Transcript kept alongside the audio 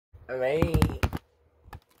Mate,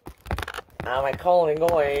 I'm calling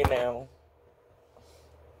away now.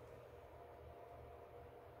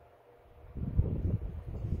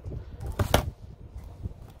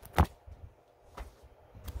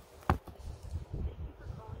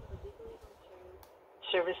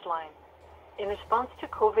 Service line. In response to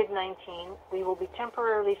COVID-19, we will be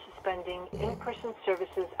temporarily suspending in-person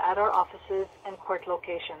services at our offices and court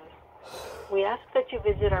locations. We ask that you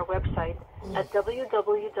visit our website at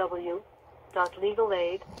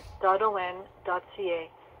www.legalaid.on.ca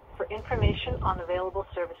for information on available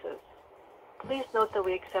services. Please note that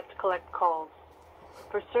we accept collect calls.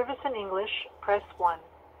 For service in English, press 1.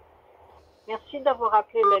 Merci d'avoir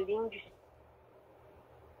appelé la ligne du...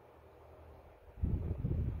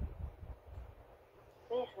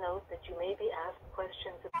 Please note that you may be asked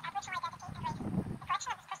questions about Aboriginal identity and race. The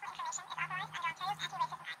collection of this personal information is authorized under Ontario's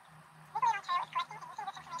Anti-Racist Act. Legal Aid Ontario is collecting and using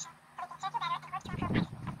this information so we can serve you better and work to improve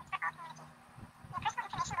privacy systems for all communities. Your personal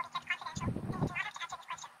information will be kept confidential, and you do not have to answer this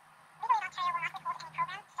question. Legal Aid Ontario will not withhold any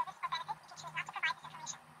program, service, or benefit if you choose not to provide this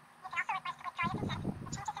information. You can also request to withdraw your consent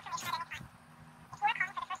and change this information at any time. If you are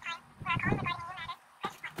calling for the first time or are calling regarding a new matter,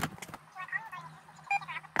 press 1. If you are calling regarding existing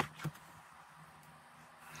certificate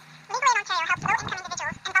or Legal Aid Ontario helps low-income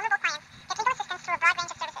individuals and vulnerable clients get legal assistance through a broad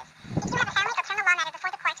range of services. If you have a family or criminal law matter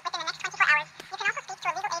before the court within the next 24 hours, you can also speak to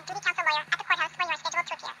a legal aid duty counsel lawyer at the courthouse where you are scheduled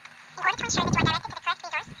to appear. In order to ensure that you are directed to the correct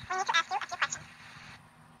resource, we need to ask you a few questions.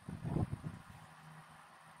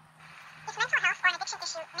 If mental health or an addiction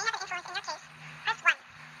issue may have an influence in your case, press 1.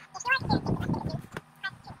 If you are experiencing domestic abuse,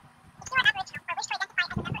 press 2. If you are Aboriginal or wish to identify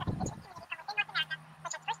as a member of the Indigenous community from within North America,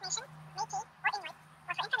 such as First Nation, Métis, or Inuit,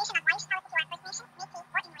 or for information on why you should tell us if you are First Nation, Métis,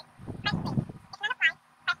 or Inuit, press 3. If none apply,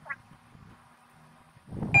 press 4.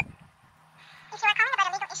 If you are calling about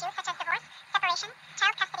a legal issue such as divorce, separation,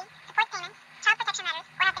 child custody, support payments, child protection matters,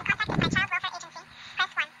 or have been contacted by Child Welfare Agency,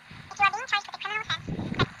 press 1. If you are being charged with a criminal offense,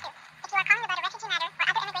 press 2. If you are calling about a refugee matter or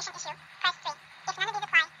other immigration issue, press 3. If none of these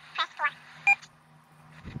apply, press 4.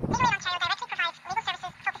 Legal Aid Ontario directly provides legal services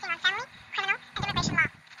focusing on family, criminal, and immigration law.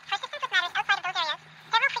 For assistance with matters outside of those areas,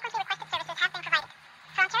 several frequently requested services have been provided.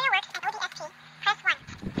 For Ontario Works and ODSP, press 1.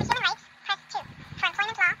 For human rights, press 2. For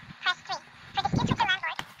employment law, press 3. For disputes with your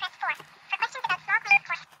landlord, press 4. For questions about small claims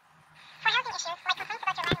court. For housing issues like complaints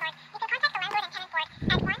about your landlord, you can contact the Landlord and Tenant Board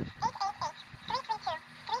at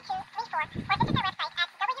 1-888-332-3234 or visit their website at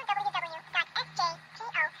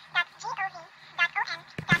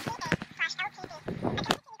www.sjpo.gov.on.ca/ltd.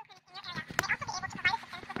 A community legal clinic in your area may also be able to provide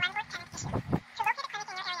assistance with landlord-tenant issues. To locate a clinic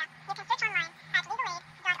in your area, you can search online at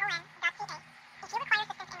legalaid.on.ca. If you require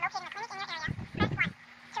assistance in locating a clinic in your area, press 1.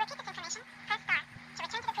 To repeat this information, press star. To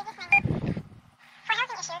return to the previous menu. For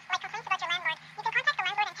housing issues like complaints about your landlord, you can contact the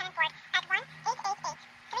Landlord and Tenant Board at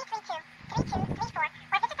 1-888-332-3234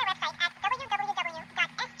 or visit their website at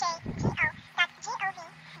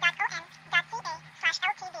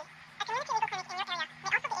www.sjpo.gov.on.ca/ltd. A community legal clinic in your area may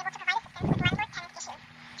also be able to provide assistance with landlord-tenant issues.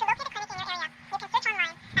 To locate a clinic in your area, you can search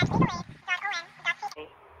online at legalaid.on.ca.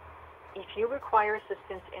 If you require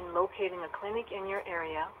assistance in locating a clinic in your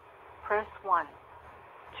area, press 1.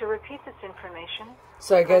 To repeat this information,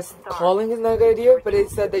 So I guess press star. calling is not a good idea, but it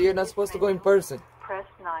said that you're not supposed to go in person. Press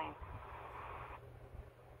 9.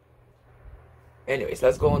 Anyways,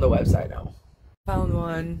 let's go on the website now. Found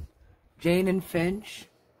one. Jane and Finch.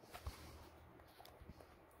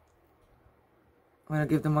 I'm gonna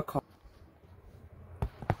give them a call.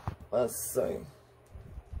 Let's see.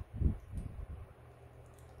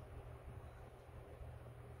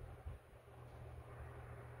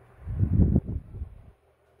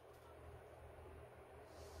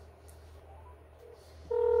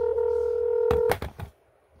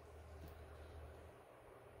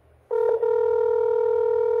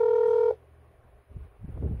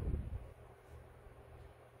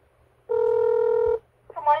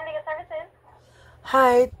 Good morning, Legal Services.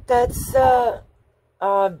 Hi, that's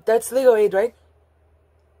Legal Aid, right?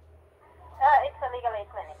 It's a legal aid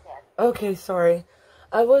clinic, yes. Okay, sorry.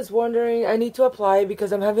 I was wondering, I need to apply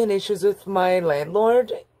because I'm having issues with my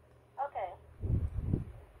landlord. Okay.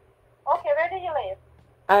 Okay, where do you live?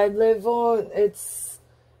 I live on, it's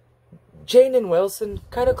Jane and Wilson,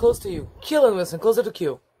 kind of close to you. Q and Wilson, closer to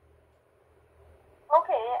Q.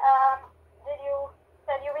 Okay,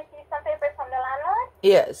 said you received some papers from the landlord?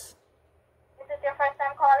 Yes. Is it your first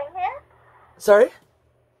time calling here? Sorry? Is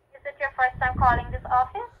it your first time calling this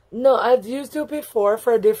office? No, I've used it before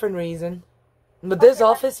for a different reason. But this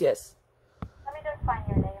Okay, office, yes. Let me just find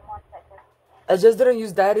your name, 1 second. I just didn't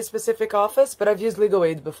use that specific office, but I've used Legal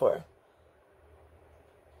Aid before.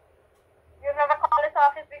 You've never called this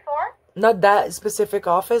office before? Not that specific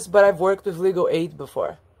office, but I've worked with Legal Aid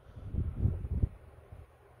before.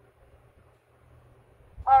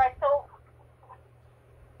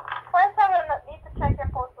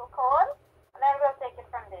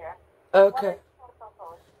 Okay.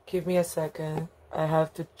 Give me a second. I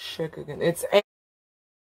have to check again. It's M3K,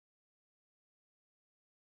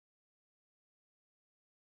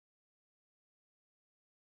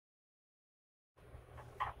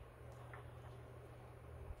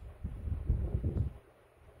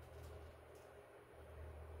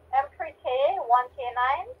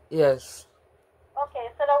 1K9. yes. Okay,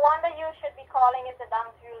 so the one that you should be calling is the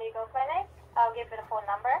Downsview Legal Clinic. I'll give you the phone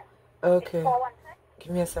number. Okay. It's 416.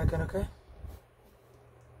 Give me a second, okay?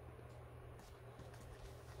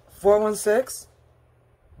 416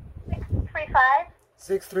 635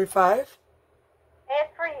 635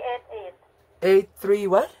 8388. 83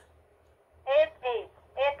 what? 88.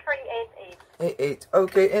 8388. 88.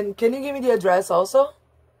 Okay, and can you give me the address also?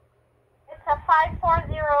 It's a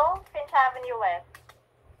 540 Finch Avenue West.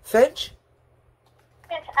 Finch?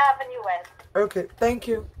 Finch Avenue West. Okay, thank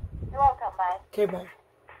you. You're welcome. Bye. Okay, bye.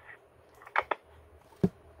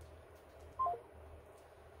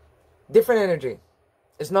 Different energy.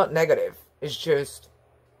 It's not negative. It's just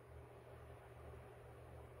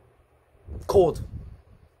cold.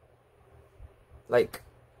 Like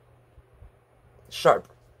sharp.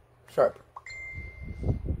 Sharp.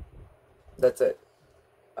 That's it.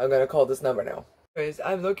 I'm gonna call this number now. Anyways,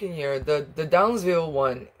 I'm looking here. The Downsville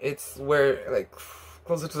one, it's where like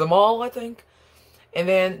closer to the mall, I think. And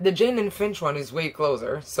then the Jane and Finch one is way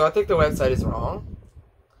closer. So I think the website is wrong.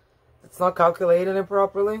 It's not calculating it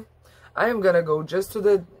properly. I am gonna go just to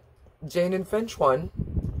the Jane and Finch one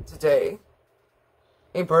today.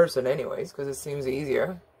 In person anyways, because it seems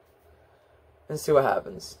easier. And see what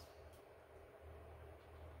happens.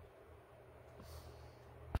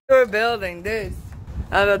 We're building this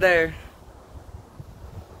over there.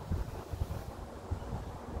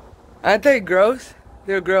 Aren't they gross?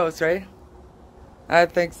 They're gross, right? I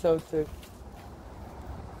think so too.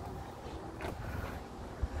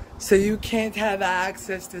 So you can't have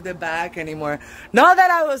access to the back anymore. Not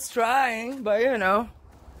that I was trying, but you know.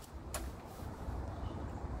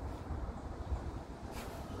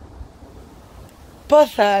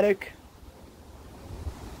 Pathetic.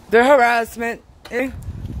 The harassment.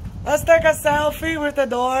 Let's take a selfie with the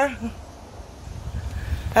door.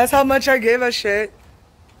 That's how much I give a shit.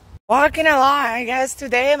 Walking a lot, I guess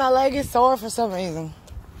today my leg is sore for some reason.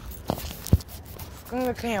 Go to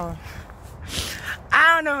the camera.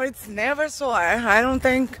 I don't know, it's never sore. I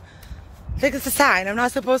think it's a sign. I'm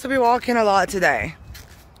not supposed to be walking a lot today.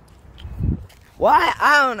 Why?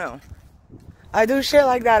 I don't know. I do shit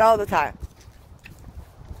like that all the time.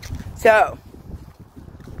 So,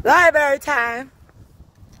 library time.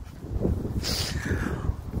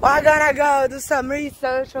 We're gonna go do some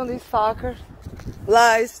research on these fuckers.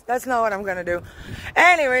 Lies. That's not what I'm gonna do.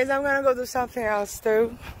 Anyways, I'm gonna go do something else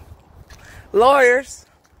too. Lawyers.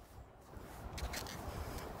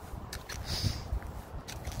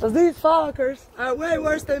 Cause these fuckers are way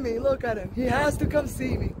worse than me. Look at him. He has to come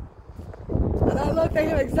see me. And I looked at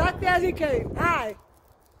him exactly as he came. Hi.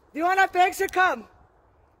 Do you want a picture? Come.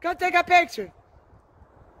 Come take a picture.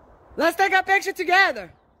 Let's take a picture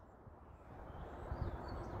together.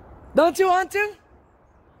 Don't you want to?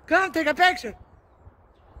 Come take a picture.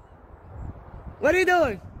 What are you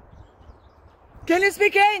doing? Can you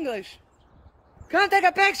speak English? Come take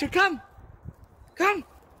a picture. Come. Come.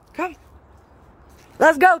 Come.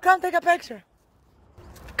 Let's go. Come take a picture.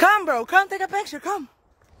 Come, bro. Come take a picture. Come.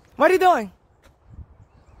 What are you doing?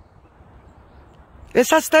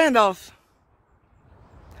 It's a standoff.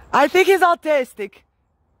 I think he's autistic.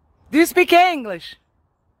 Do you speak English?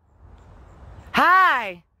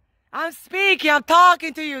 Hi. I'm speaking. I'm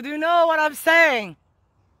talking to you. Do you know what I'm saying?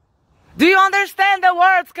 Do you understand the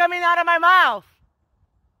words coming out of my mouth?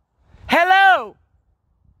 Hello.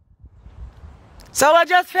 So we'll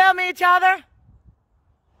just film each other?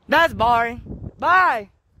 That's boring. Bye.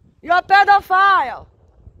 You're a pedophile.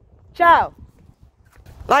 Ciao.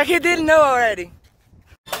 Like he didn't know already.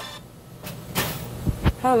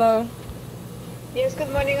 Hello. Yes,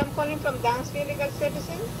 good morning. I'm calling from Downsville Legal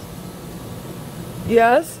Services.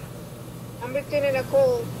 Yes? I'm returning a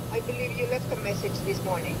call. I believe you left a message this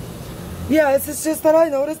morning. Yes, it's just that I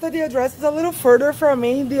noticed that the address is a little further from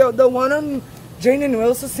me. The one on Jane and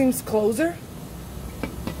Wilson seems closer.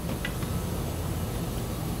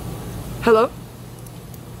 Hello?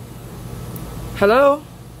 Hello?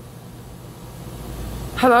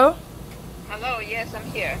 Hello? Hello, yes, I'm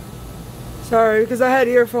here. Sorry, because I had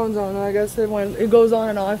earphones on. I guess it goes on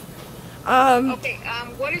and off. Okay,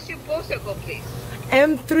 what is your postal code, please?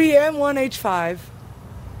 M3M1H5.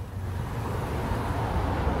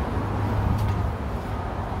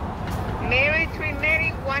 Mary 3 Mary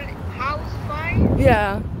 1 House 5?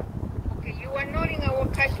 Yeah. Okay, you are not in our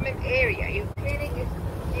catchment area. Your clinic is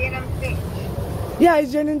Jane and Finch. Yeah,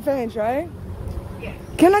 it's Jen and Finch, right? Yes.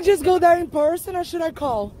 Can I just go there in person or should I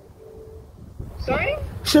call? Sorry?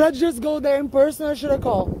 Should I just go there in person or should I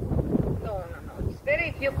call? No. It's better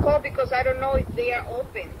if you call because I don't know if they are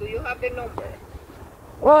open. Do you have the number?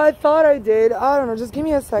 Well, I thought I did. I don't know. Just give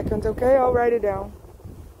me a second, okay? I'll write it down.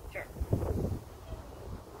 Sure.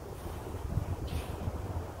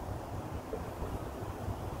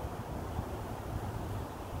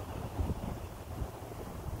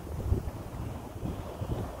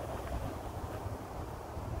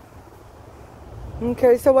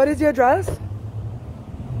 Okay, so what is the address?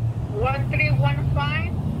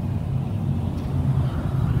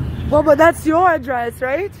 1315? Well, but that's your address,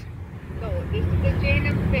 right? No, this is the Jane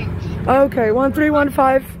and Finch. Okay,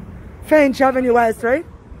 1315 Finch Avenue West, right?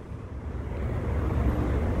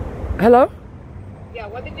 Hello? Yeah,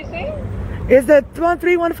 what did you say? Is that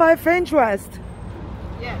 1315 Finch West?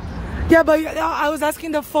 Yes. Yeah, but I was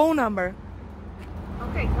asking the phone number.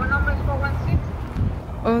 Okay, phone number is 416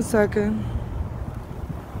 1 second.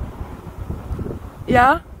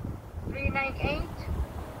 Yeah? 398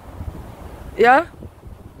 Yeah?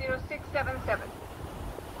 0677.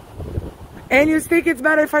 And you think it's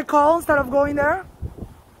better if I call instead of going there?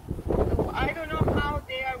 So I don't know how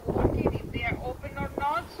they are working, if they are open or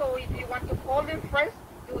not. So if you want to call them first,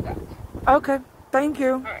 do that. Okay, thank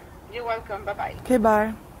you. All right. You're welcome. Bye-bye. Okay,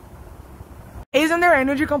 bye. Isn't their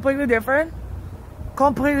energy completely different?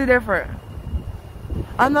 Completely different.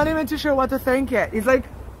 I'm not even too sure what to think yet. It's like,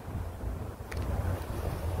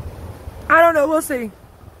 I don't know, we'll see.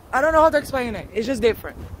 I don't know how to explain it. It's just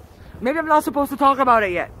different. Maybe I'm not supposed to talk about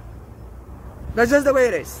it yet. That's just the way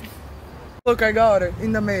it is. Look, I got it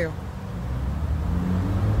in the mail.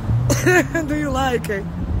 Do you like it?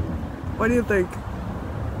 What do you think?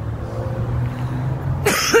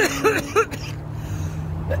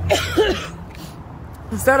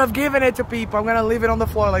 Instead of giving it to people, I'm gonna leave it on the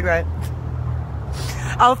floor like that.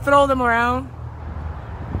 I'll throw them around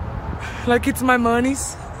like it's my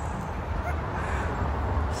monies.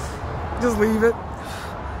 Just leave it.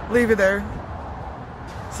 Leave it there.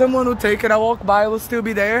 Someone will take it. I'll walk by. It will still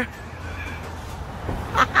be there.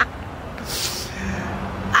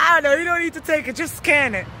 I don't know. You don't need to take it. Just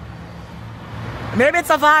scan it. Maybe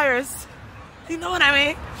it's a virus. You know what I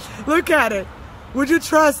mean? Look at it. Would you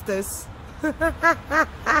trust this?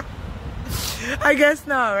 I guess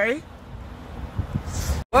not, right?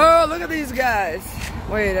 Oh, look at these guys.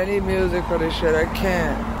 Wait, I need music for this shit. I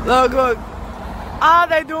can't. Look, look. All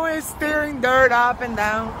they doing is stirring dirt up and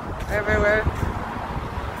down everywhere.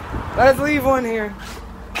 Let's leave one here.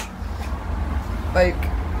 Like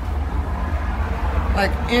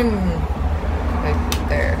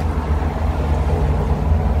there.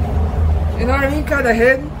 You know what I mean? Kind of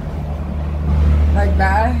hidden. Like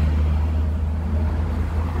that.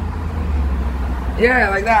 Yeah,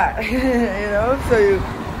 like that. You know, so you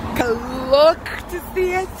can look to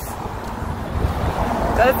see it.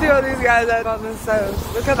 Let's see what these guys have on themselves.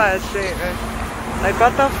 Look at that shit, man. Like,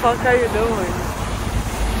 what the fuck are you doing?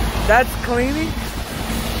 That's cleaning?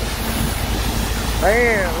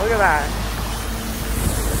 Damn, look at that.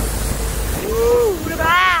 Woo, look at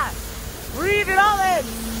that. Breathe it all in.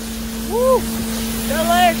 Woo,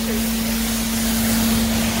 delicious.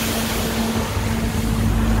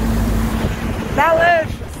 That